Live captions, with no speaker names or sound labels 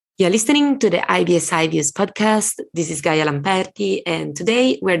You're listening to the IBSI Views podcast. This is Gaia Lamperti, and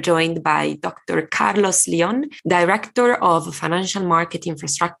today we're joined by Dr. Carlos Leon, Director of Financial Market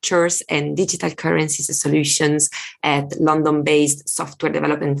Infrastructures and Digital Currencies Solutions at London-based software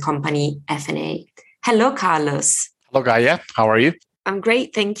development company FNA. Hello, Carlos. Hello, Gaia. How are you? I'm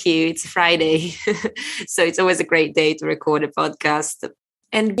great, thank you. It's Friday, so it's always a great day to record a podcast.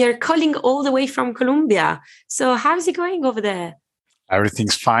 And you're calling all the way from Colombia. So how's it going over there?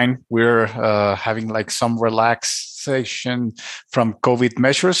 Everything's fine. We're having some relaxation from COVID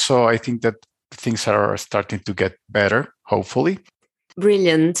measures. So I think that things are starting to get better, hopefully.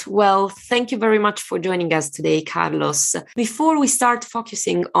 Brilliant. Well, thank you very much for joining us today, Carlos. Before we start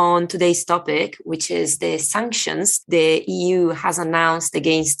focusing on today's topic, which is the sanctions the EU has announced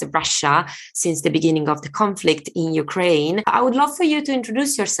against Russia since the beginning of the conflict in Ukraine, I would love for you to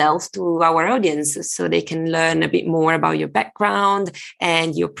introduce yourself to our audience so they can learn a bit more about your background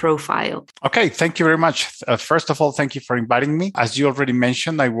and your profile. Okay, thank you very much. First of all, thank you for inviting me. As you already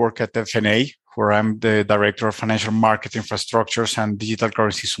mentioned, I work at FNA, where I'm the Director of Financial Market Infrastructures and Digital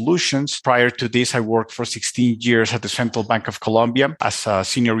Currency Solutions. Prior to this, I worked for 16 years at the Central Bank of Colombia as a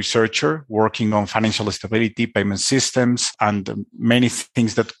senior researcher, working on financial stability, payment systems, and many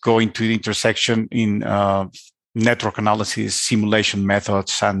things that go into the intersection in network analysis, simulation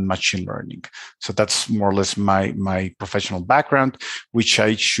methods, and machine learning. So that's more or less my professional background, which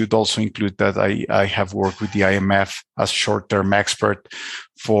I should also include that I have worked with the IMF as short-term expert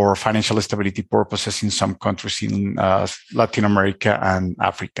for financial stability purposes in some countries in Latin America and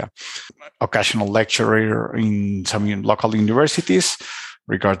Africa. Occasional lecturer in some local universities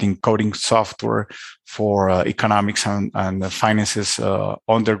regarding coding software for economics and finances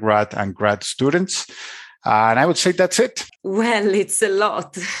undergrad and grad students. And I would say that's it. Well, it's a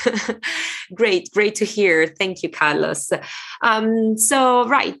lot. Great to hear. Thank you, Carlos.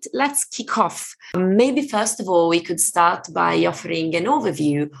 Right, let's kick off. Maybe first of all, we could start by offering an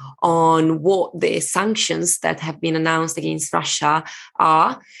overview on what the sanctions that have been announced against Russia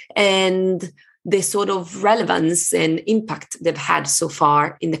are and the sort of relevance and impact they've had so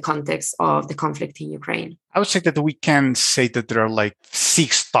far in the context of the conflict in Ukraine. I would say that we can say that there are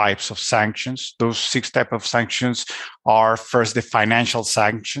 6 types of sanctions. Those 6 types of sanctions are first the financial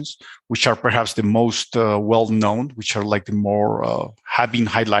sanctions, which are perhaps the most well-known, which are the more have been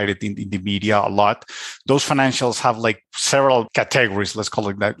highlighted in the media a lot. Those financials have several categories, let's call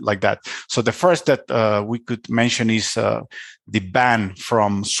it that. So the first that we could mention is the ban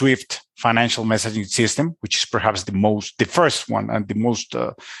from SWIFT financial messaging system, which is perhaps the first one and the most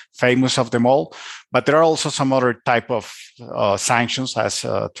famous of them all. But there are also some other type of sanctions as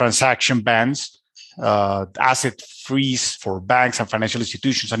transaction bans, asset freeze for banks and financial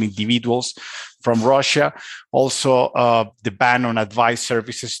institutions and individuals from Russia. Also, the ban on advice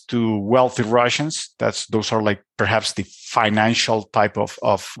services to wealthy Russians. Those are perhaps the financial type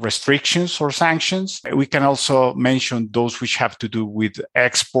of restrictions or sanctions. We can also mention those which have to do with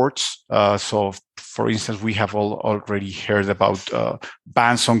exports. So, for instance, we have already heard about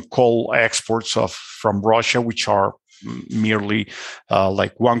bans on coal exports from Russia, which are merely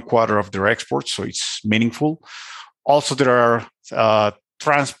 1/4 of their exports, so it's meaningful. Also, there are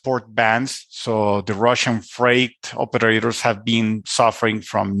transport bans. So the Russian freight operators have been suffering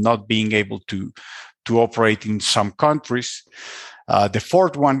from not being able to operate in some countries. The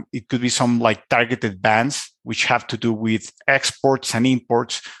fourth one, it could be some targeted bans, which have to do with exports and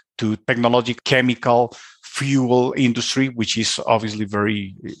imports to technology, chemical, fuel industry, which is obviously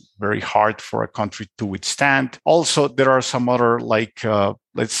very, very hard for a country to withstand. Also, there are some other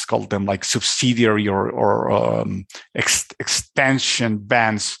let's call them subsidiary or extension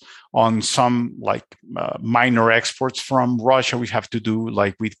bans on some minor exports from Russia. We have to do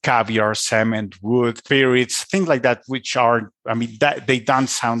with caviar, cement, wood, spirits, things like that, which are, they don't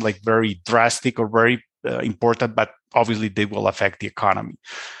sound very drastic or very important, but obviously they will affect the economy.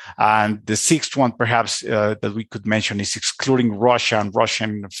 And the sixth one, perhaps, that we could mention is excluding Russia and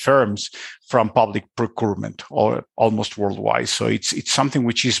Russian firms from public procurement or almost worldwide. So it's something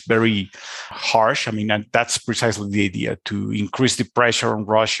which is very harsh. And that's precisely the idea, to increase the pressure on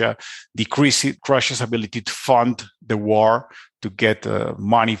Russia, decrease Russia's ability to fund the war, to get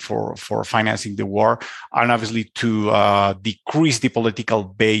money for financing the war, and obviously to decrease the political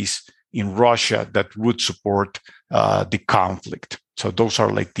base in Russia that would support the conflict. So those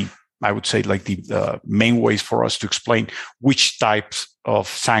are the main ways for us to explain which types of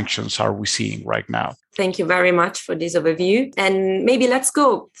sanctions are we seeing right now. Thank you very much for this overview. And maybe let's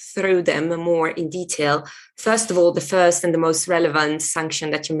go through them more in detail. First of all, the first and the most relevant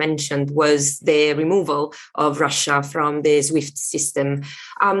sanction that you mentioned was the removal of Russia from the SWIFT system.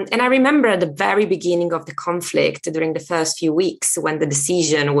 And I remember at the very beginning of the conflict, during the first few weeks, when the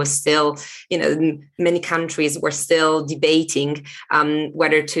decision was still, many countries were still debating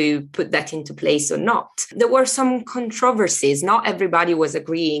whether to put that into place or not. There were some controversies. Not everybody was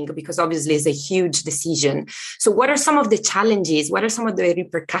agreeing because obviously it's a huge decision. So what are some of the challenges? What are some of the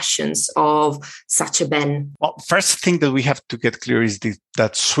repercussions of such a ban? Well, first thing that we have to get clear is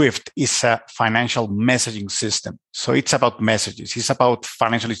that SWIFT is a financial messaging system. So it's about messages. It's about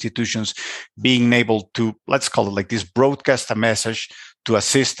financial institutions being able to, let's call it like this, broadcast a message to a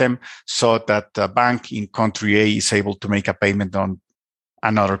system so that a bank in country A is able to make a payment on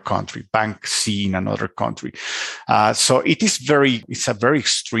another country, bank C in another country. So it's a very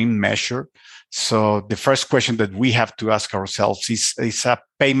extreme measure. So the first question that we have to ask ourselves is a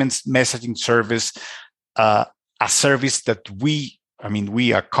payments messaging service a service that we,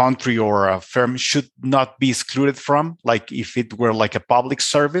 a country or a firm, should not be excluded from, like if it were like a public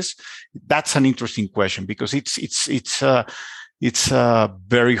service? That's an interesting question, because it's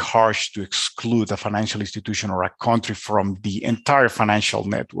very harsh to exclude a financial institution or a country from the entire financial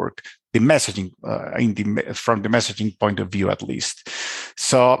network, the messaging from the messaging point of view, at least.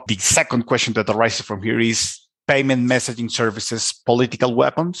 So the second question that arises from here is payment messaging services political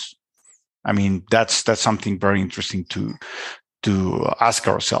weapons? That's something very interesting to ask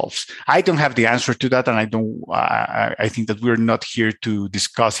ourselves. I don't have the answer to that, and I think that we're not here to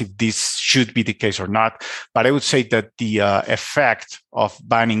discuss if this should be the case or not. But I would say that the effect of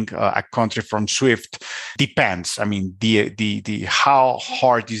banning a country from SWIFT depends. The how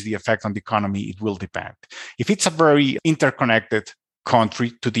hard is the effect on the economy? It will depend. If it's a very interconnected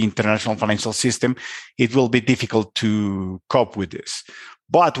country to the international financial system, it will be difficult to cope with this.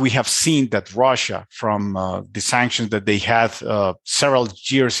 But we have seen that Russia, from the sanctions that they had several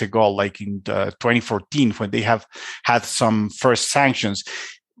years ago, like in 2014, when they have had some first sanctions,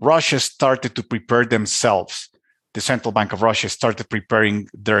 Russia started to prepare themselves. The Central Bank of Russia started preparing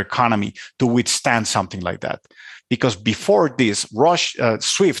their economy to withstand something like that. Because before this,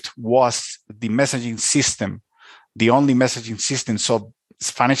 SWIFT was the messaging system, the only messaging system. So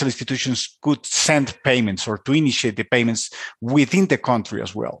financial institutions could send payments or to initiate the payments within the country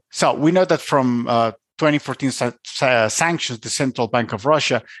as well. So we know that from 2014 sanctions, the Central Bank of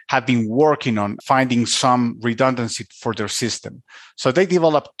Russia have been working on finding some redundancy for their system. So they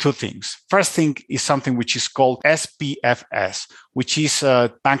developed two things. First thing is something which is called SPFS, which is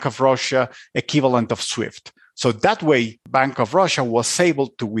Bank of Russia equivalent of SWIFT. So that way, Bank of Russia was able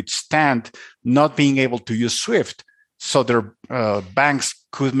to withstand not being able to use SWIFT, so their banks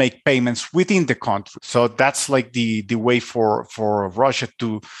could make payments within the country. So that's like the way for Russia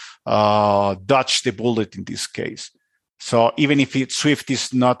to dodge the bullet in this case. So even if SWIFT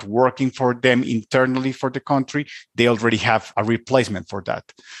is not working for them internally for the country, they already have a replacement for that.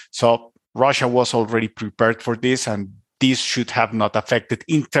 So Russia was already prepared for this, and this should have not affected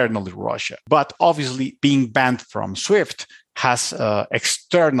internally Russia. But obviously, being banned from SWIFT has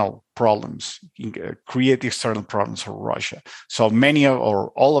external problems, create external problems for Russia. So many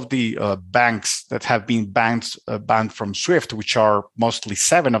or all of the banks that have been banned from SWIFT, which are mostly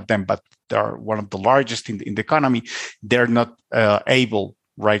 7 of them, but they are one of the largest in the economy, they're not able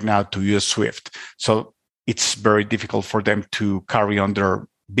right now to use SWIFT. So it's very difficult for them to carry on their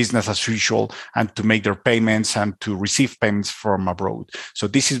business as usual and to make their payments and to receive payments from abroad. So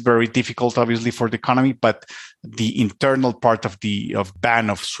this is very difficult, obviously, for the economy, but the internal part of the ban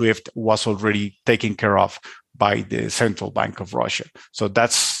of SWIFT was already taken care of by the Central Bank of Russia. So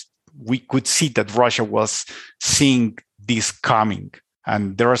we could see that Russia was seeing this coming.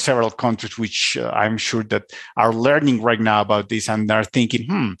 And there are several countries which I'm sure that are learning right now about this and are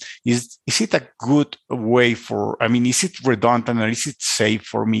thinking, is it a good way is it redundant or is it safe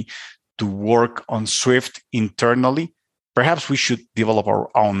for me to work on SWIFT internally? Perhaps we should develop our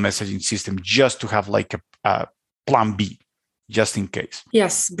own messaging system just to have like a plan B, just in case.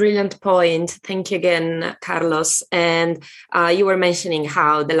 Yes, brilliant point. Thank you again, Carlos. And you were mentioning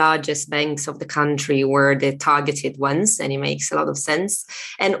how the largest banks of the country were the targeted ones, and it makes a lot of sense.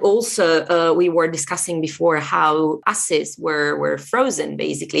 And also, we were discussing before how assets were frozen,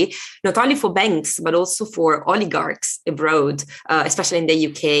 basically, not only for banks, but also for oligarchs abroad, especially in the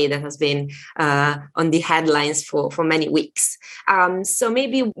UK, that has been on the headlines for many weeks. So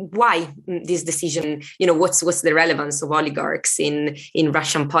maybe why this decision, what's the relevance of oligarchs oligarchs in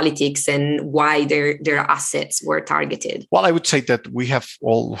Russian politics and why their assets were targeted? Well, I would say that we have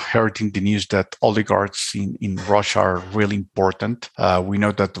all heard in the news that oligarchs in Russia are really important. We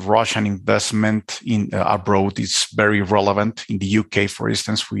know that Russian investment in abroad is very relevant. In the UK, for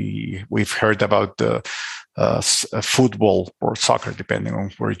instance, we've heard about the football or soccer, depending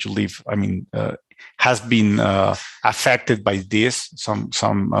on where you live. Has been affected by this. Some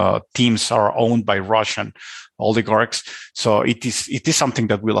teams are owned by Russian oligarchs, so it is something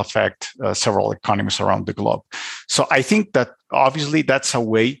that will affect several economies around the globe. So I think that obviously that's a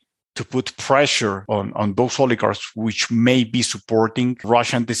way to put pressure on those oligarchs which may be supporting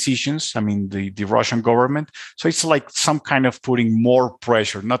Russian decisions, the Russian government. So it's like some kind of putting more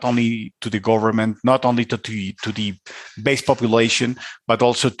pressure, not only to the government, not only to the base population, but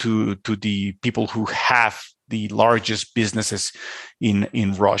also to the people who have the largest businesses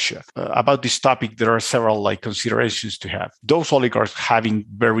in Russia. About this topic, there are several considerations to have. Those oligarchs having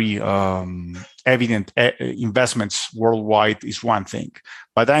very evident investments worldwide is one thing,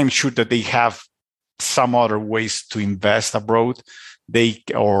 but I'm sure that they have some other ways to invest abroad,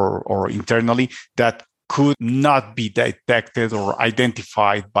 or internally, that could not be detected or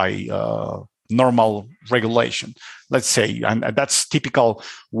identified by normal regulation, let's say. And that's typical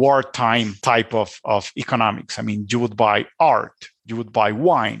wartime type of economics. You would buy art, you would buy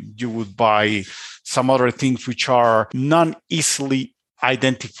wine, you would buy some other things which are non-easily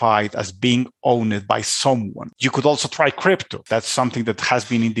identified as being owned by someone. You could also try crypto. That's something that has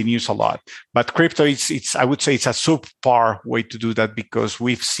been in the news a lot. But crypto, I would say it's a subpar way to do that, because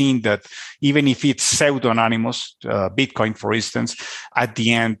we've seen that even if it's pseudo-anonymous, Bitcoin, for instance, at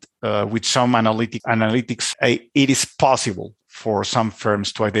the end, with some analytics, it is possible for some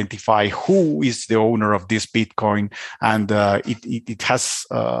firms to identify who is the owner of this Bitcoin. And it has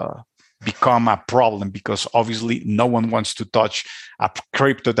become a problem, because obviously no one wants to touch a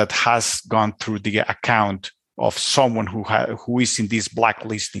crypto that has gone through the account of someone who is in this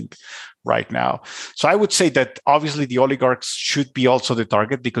blacklisting right now. So I would say that obviously the oligarchs should be also the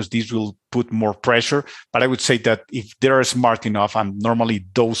target, because these will put more pressure. But I would say that if they're smart enough, and normally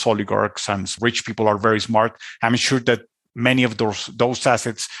those oligarchs and rich people are very smart, I'm sure that many of those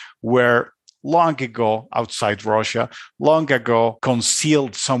assets were long ago outside Russia, long ago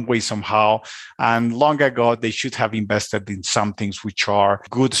concealed some way, somehow, and long ago they should have invested in some things which are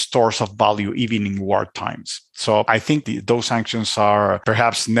good stores of value, even in war times. So I think those sanctions are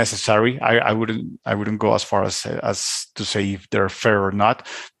perhaps necessary. I wouldn't go as far as to say if they're fair or not,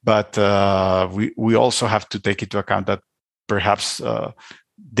 but we also have to take into account that perhaps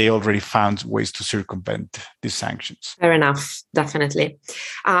they already found ways to circumvent these sanctions. Fair enough, definitely.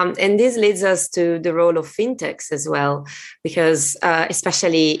 And this leads us to the role of fintechs as well, because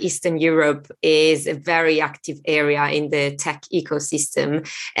especially Eastern Europe is a very active area in the tech ecosystem.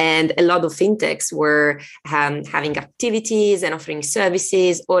 And a lot of fintechs were having activities and offering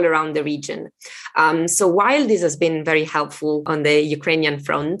services all around the region. So while this has been very helpful on the Ukrainian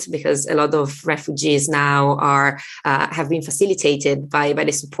front, because a lot of refugees now have been facilitated by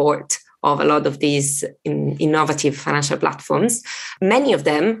the support of a lot of these innovative financial platforms, many of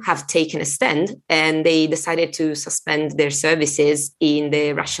them have taken a stand and they decided to suspend their services in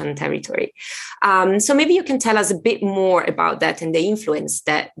the Russian territory. So maybe you can tell us a bit more about that and the influence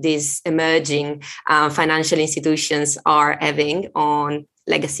that these emerging financial institutions are having on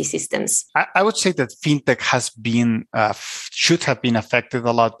legacy systems. I would say that fintech should have been affected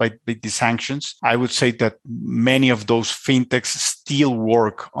a lot by the sanctions. I would say that many of those fintechs still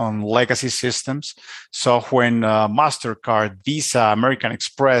work on legacy systems. So when MasterCard, Visa, American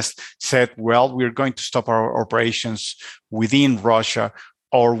Express said, well, we're going to stop our operations within Russia,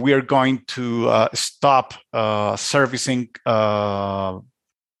 or we're going to stop servicing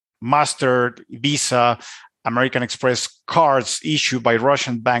Master, Visa, American Express cards issued by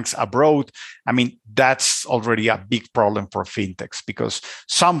Russian banks abroad, that's already a big problem for fintechs, because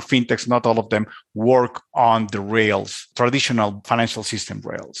some fintechs, not all of them, work on the rails, traditional financial system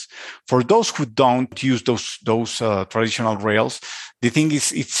rails. For those who don't use those traditional rails, the thing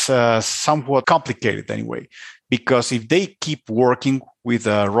is it's somewhat complicated anyway, because if they keep working with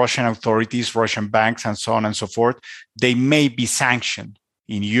Russian authorities, Russian banks, and so on and so forth, they may be sanctioned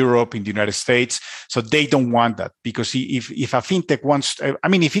in Europe, in the United States. So they don't want that, because if a fintech wants,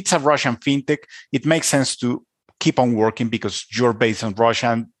 if it's a Russian fintech, it makes sense to keep on working because you're based in Russia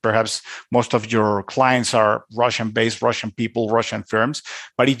and perhaps most of your clients are Russian-based, Russian people, Russian firms.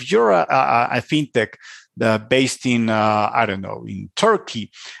 But if you're a fintech based in, in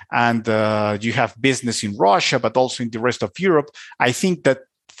Turkey, and you have business in Russia, but also in the rest of Europe, I think that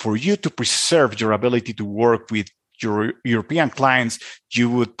for you to preserve your ability to work with your European clients, you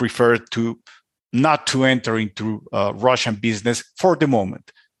would prefer to not to enter into Russian business for the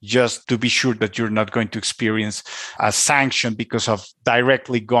moment, just to be sure that you're not going to experience a sanction because of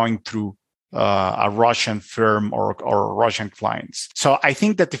directly going through a Russian firm or Russian clients. So I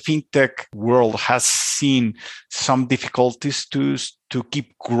think that the fintech world has seen some difficulties to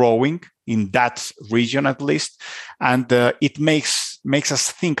keep growing in that region, at least. And it makes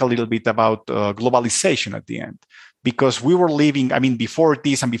us think a little bit about globalization at the end. Because we were living, I mean, before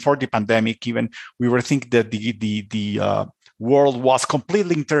this and before the pandemic, even we were thinking that the world was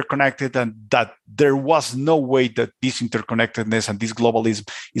completely interconnected and that there was no way that this interconnectedness and this globalism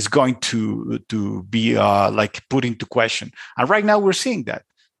is going to be like put into question. And right now we're seeing that.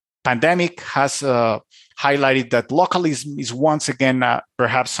 Pandemic has highlighted that localism is once again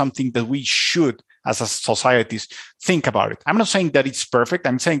perhaps something that we should, as a societies, think about it. I'm not saying that it's perfect.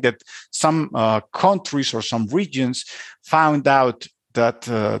 I'm saying that some countries or some regions found out that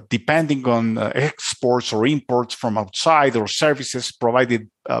depending on exports or imports from outside or services provided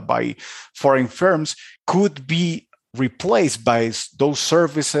by foreign firms could be replaced by those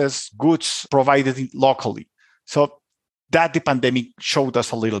services, goods provided locally. So that the pandemic showed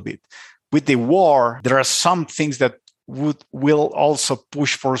us a little bit. With the war, there are some things that will also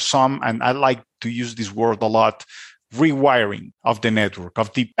push for some, and I like to use this word a lot, rewiring of the network,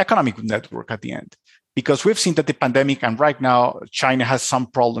 of the economic network at the end. Because we've seen that the pandemic, and right now China has some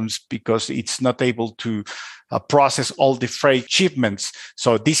problems because it's not able to process all the freight shipments.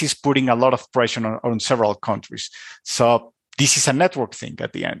 So this is putting a lot of pressure on several countries. So this is a network thing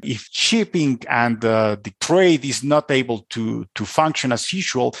at the end. If shipping and the trade is not able to function as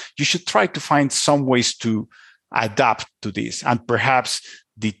usual, you should try to find some ways to adapt to this. And perhaps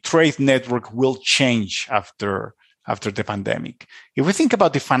the trade network will change after the pandemic. If we think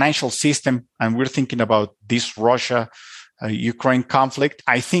about the financial system and we're thinking about this Russia-Ukraine conflict,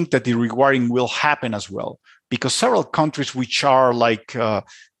 I think that the rewiring will happen as well, because several countries which are like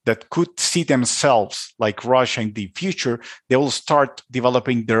that could see themselves like Russia in the future, they will start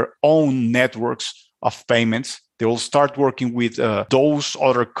developing their own networks of payments. They will start working with those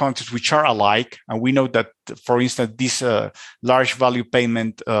other countries which are alike. And we know that, for instance, this large value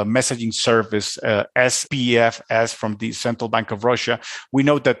payment messaging service, SPFS from the Central Bank of Russia, we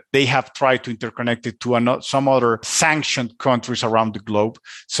know that they have tried to interconnect it to some other sanctioned countries around the globe.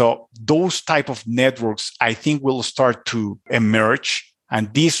 So those type of networks, I think, will start to emerge.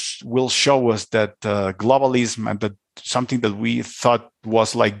 And this will show us that globalism and that something that we thought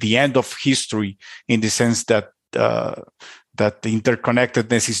was like the end of history, in the sense that that the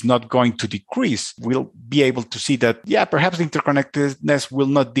interconnectedness is not going to decrease. We'll be able to see that, yeah, perhaps the interconnectedness will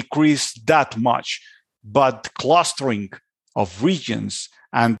not decrease that much, but clustering of regions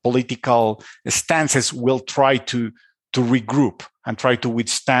and political stances will try to regroup and try to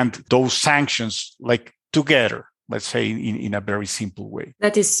withstand those sanctions like together. Let's say in a very simple way.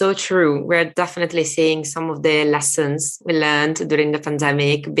 That is so true. We're definitely seeing some of the lessons we learned during the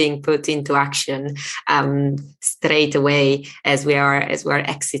pandemic being put into action straight away as we are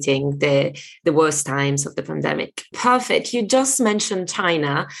exiting the worst times of the pandemic. Perfect. You just mentioned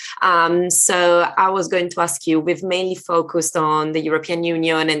China. So I was going to ask you, we've mainly focused on the European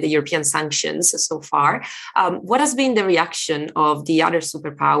Union and the European sanctions so far. What has been the reaction of the other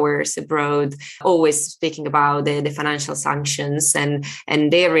superpowers abroad, always speaking about the financial sanctions and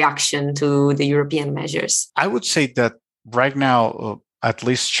their reaction to the European measures? I would say that right now, at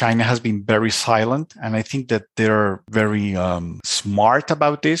least China has been very silent. And I think that they're very smart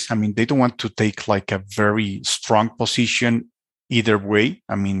about this. I mean, they don't want to take like a very strong position either way.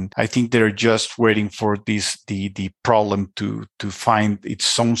 I mean, I think they're just waiting for the problem to find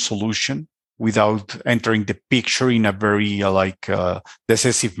its own solution without entering the picture in a very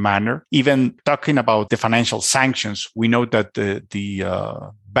decisive manner. Even talking about the financial sanctions, we know that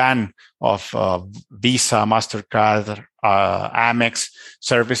the ban of Visa, MasterCard, Amex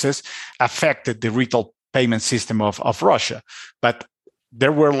services affected the retail payment system of Russia. But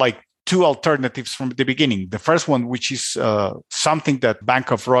there were like two alternatives from the beginning. The first one, which is something that Bank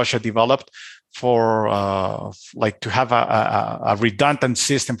of Russia developed for to have a redundant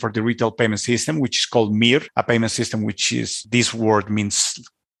system for the retail payment system, which is called MIR, a payment system, which is, this word means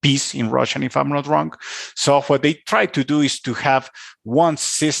peace in Russian, if I'm not wrong. So what they try to do is to have one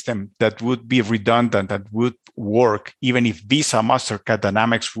system that would be redundant, that would work even if Visa, MasterCard, and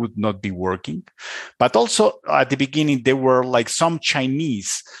Amex would not be working. But also at the beginning, there were like some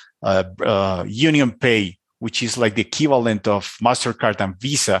Chinese UnionPay which is like the equivalent of MasterCard and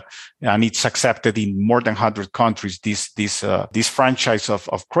Visa, and it's accepted in more than 100 countries. This franchise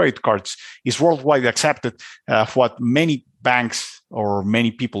of credit cards is worldwide accepted. What many banks or many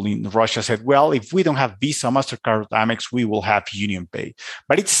people in Russia said, well, if we don't have Visa, MasterCard, Amex, we will have UnionPay.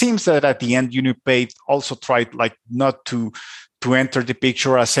 But it seems that at the end, UnionPay also tried like not to enter the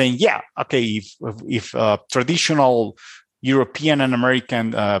picture as saying, yeah, okay, if traditional European and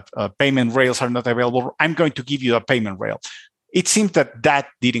American payment rails are not available, I'm going to give you a payment rail. It seems that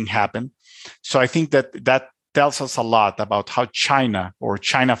didn't happen. So I think that tells us a lot about how China or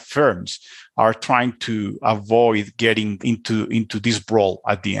China firms are trying to avoid getting into this brawl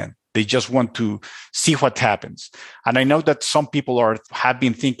at the end. They just want to see what happens. And I know that some people have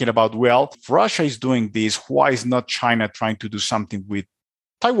been thinking about, well, if Russia is doing this, why is not China trying to do something with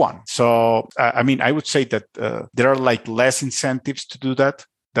Taiwan? So, I would say that there are like less incentives to do that.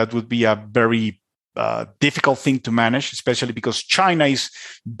 That would be a very difficult thing to manage, especially because China is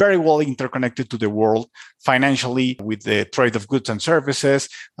very well interconnected to the world financially with the trade of goods and services,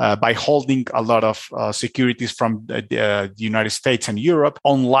 by holding a lot of securities from the United States and Europe,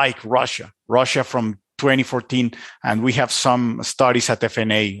 unlike Russia. Russia from 2014, and we have some studies at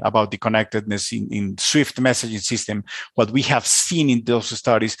FNA about the connectedness in SWIFT messaging system. What we have seen in those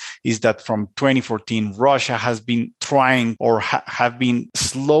studies is that from 2014, Russia has been trying or have been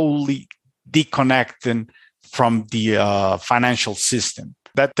slowly disconnecting from the financial system.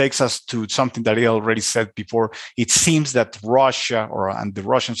 That takes us to something that I already said before. It seems that Russia and the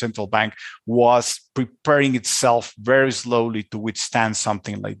Russian central bank was preparing itself very slowly to withstand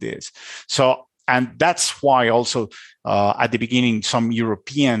something like this. And that's why also at the beginning, some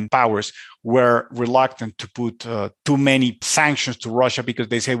European powers were reluctant to put too many sanctions to Russia, because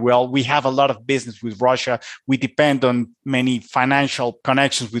they say, well, we have a lot of business with Russia. We depend on many financial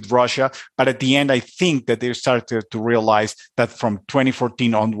connections with Russia. But at the end, I think that they started to realize that from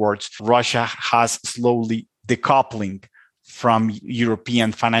 2014 onwards, Russia has slowly decoupling from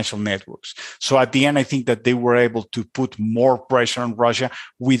European financial networks. So at the end, I think that they were able to put more pressure on Russia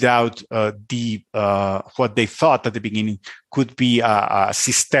without what they thought at the beginning could be a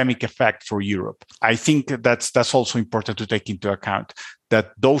systemic effect for Europe. I think that's also important to take into account,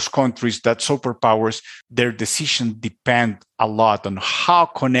 that those countries, that superpowers, their decisions depend a lot on how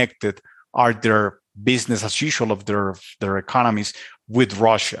connected are their business as usual of their economies with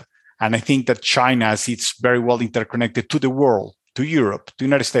Russia. And I think that China, as it's very well interconnected to the world, to Europe, to the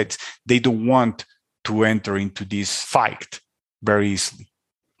United States, they don't want to enter into this fight very easily.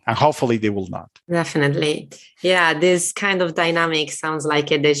 And hopefully they will not. Definitely. Yeah, this kind of dynamic sounds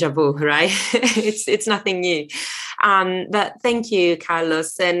like a deja vu, right? It's nothing new. But thank you,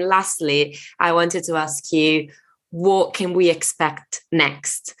 Carlos. And lastly, I wanted to ask you, what can we expect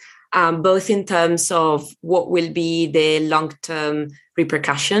next? Both in terms of what will be the long-term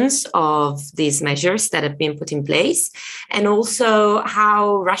repercussions of these measures that have been put in place, and also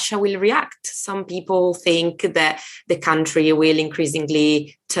how Russia will react. Some people think that the country will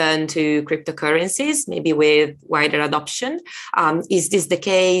increasingly turn to cryptocurrencies, maybe with wider adoption. Is this the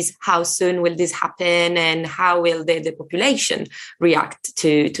case? How soon will this happen? And how will the population react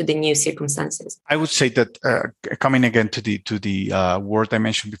to the new circumstances? I would say that coming again to the word I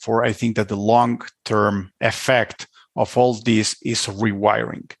mentioned before, I think that the long-term effect of all this is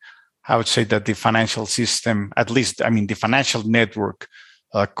rewiring. I would say that the financial system, at least, the financial network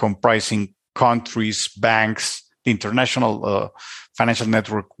comprising countries, banks, the international financial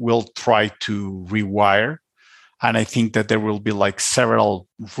network will try to rewire. And I think that there will be like several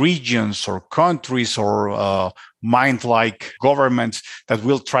regions or countries or mind-like governments that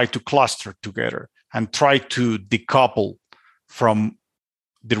will try to cluster together and try to decouple from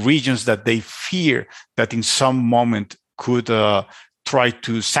the regions that they fear that in some moment could try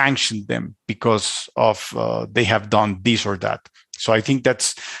to sanction them because of they have done this or that. So I think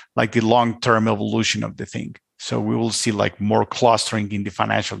that's like the long-term evolution of the thing. So we will see like more clustering in the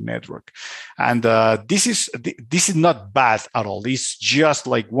financial network. And this is not bad at all. It's just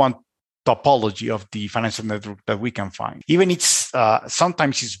like one topology of the financial network that we can find. Even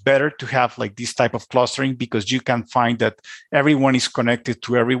sometimes it's better to have like this type of clustering, because you can find that everyone is connected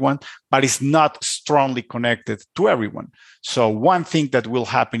to everyone, but it's not strongly connected to everyone. So one thing that will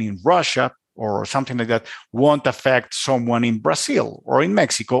happen in Russia or something like that won't affect someone in Brazil or in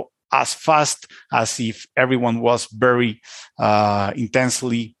Mexico as fast as if everyone was very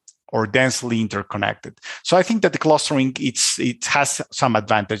intensely or densely interconnected. So I think that the clustering, it has some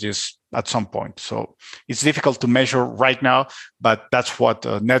advantages at some point. So it's difficult to measure right now, but that's what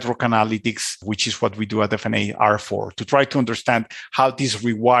network analytics, which is what we do at FNA, are for, to try to understand how this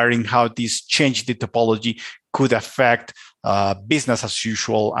rewiring, how this change the topology could affect business as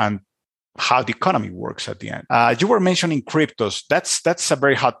usual and how the economy works at the end. You were mentioning cryptos. That's a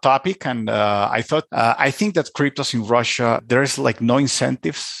very hot topic. And I think that cryptos in Russia, there's like no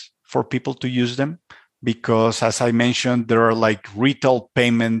incentives for people to use them because, as I mentioned, there are like retail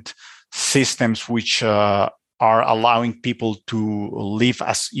payment systems which are allowing people to live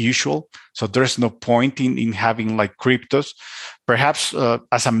as usual. So there's no point in having like cryptos. Perhaps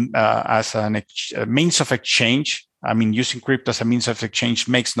as a means of exchange. I mean, using crypto as a means of exchange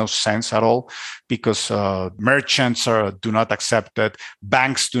makes no sense at all because merchants do not accept it.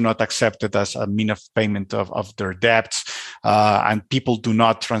 Banks do not accept it as a means of payment of their debts. And people do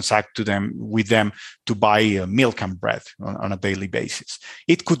not transact with them to buy milk and bread on a daily basis.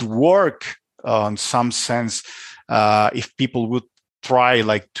 It could work in some sense if people would try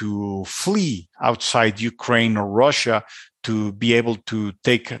like to flee outside Ukraine or Russia to be able to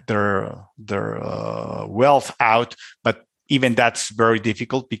take their wealth out. But even that's very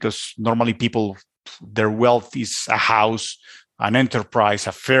difficult because normally their wealth is a house, an enterprise,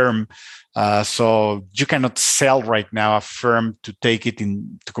 a firm. So you cannot sell right now a firm to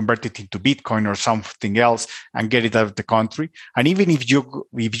to convert it into Bitcoin or something else and get it out of the country. And even if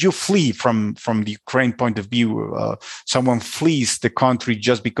you flee from the Ukraine point of view, someone flees the country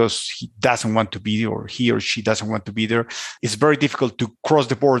just because he doesn't want to be or he or she doesn't want to be there, it's very difficult to cross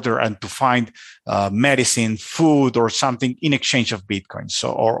the border and to find medicine, food, or something in exchange of Bitcoin,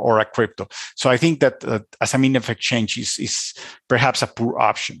 or a crypto. So I think that as a mean of exchange is perhaps a poor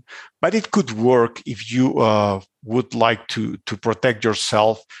option. But it could work if you would like to protect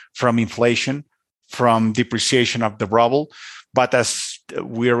yourself from inflation, from depreciation of the ruble. But as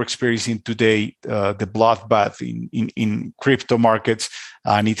we are experiencing today, the bloodbath in crypto markets,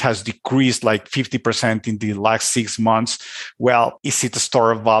 and it has decreased like 50% in the last 6 months. Well, is it a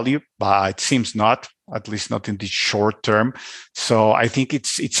store of value? It seems not, at least not in the short term. So I think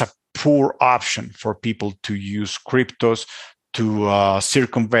it's a poor option for people to use cryptos to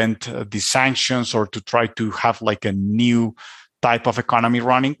circumvent the sanctions or to try to have like a new type of economy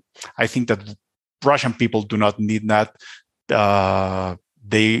running. I think that Russian people do not need that.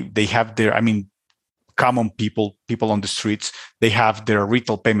 They have common people on the streets, they have their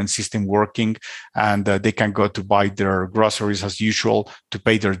retail payment system working, and they can go to buy their groceries as usual, to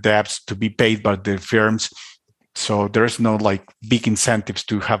pay their debts, to be paid by their firms. So there's no like big incentives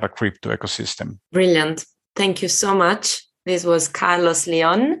to have a crypto ecosystem. Brilliant. Thank you so much. This was Carlos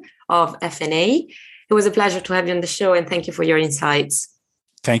Leon of FNA. It was a pleasure to have you on the show, and thank you for your insights.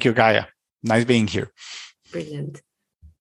 Thank you, Gaia. Nice being here. Brilliant.